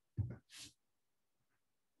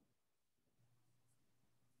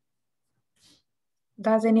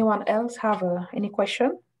 Does anyone else have any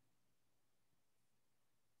question?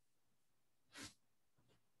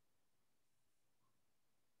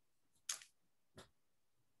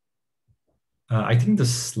 I think the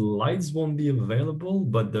slides won't be available,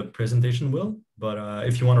 but the presentation will. But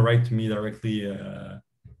if you want to write to me directly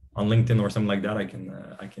on LinkedIn or something like that, I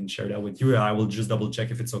can share that with you. I will just double check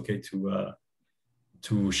if it's okay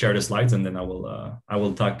to share the slides, and then I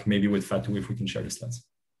will talk maybe with Fatou if we can share the slides.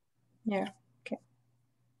 Yeah. Okay.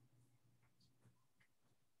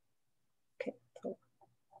 Okay. So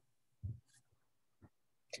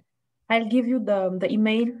I'll give you the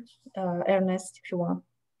email, Ernest, if you want.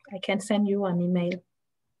 I can send you an email.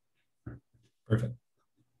 Perfect.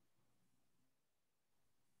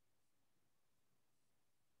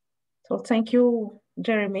 So thank you,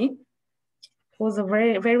 Jeremy. It was a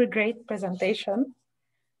very, very great presentation.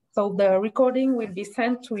 So the recording will be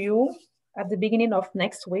sent to you at the beginning of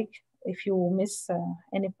next week if you miss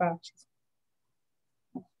any part.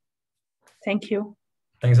 Thank you.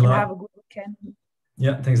 Thanks a lot. Have a good weekend.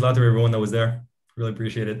 Yeah, thanks a lot to everyone that was there. Really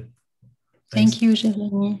appreciate it. Thank you,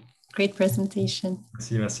 Jérémy. Great presentation.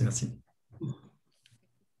 Merci.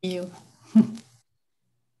 You.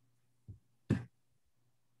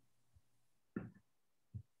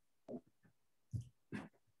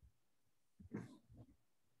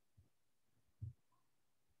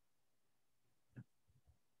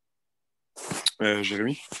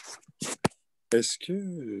 Jérémy, est-ce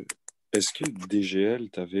que DGL,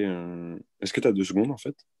 est-ce que tu as 2 secondes en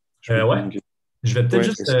fait? Ouais. Je vais peut-être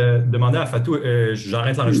juste demander à Fatou,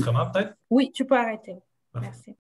 j'arrête l'enregistrement peut-être? Oui, tu peux arrêter. Merci.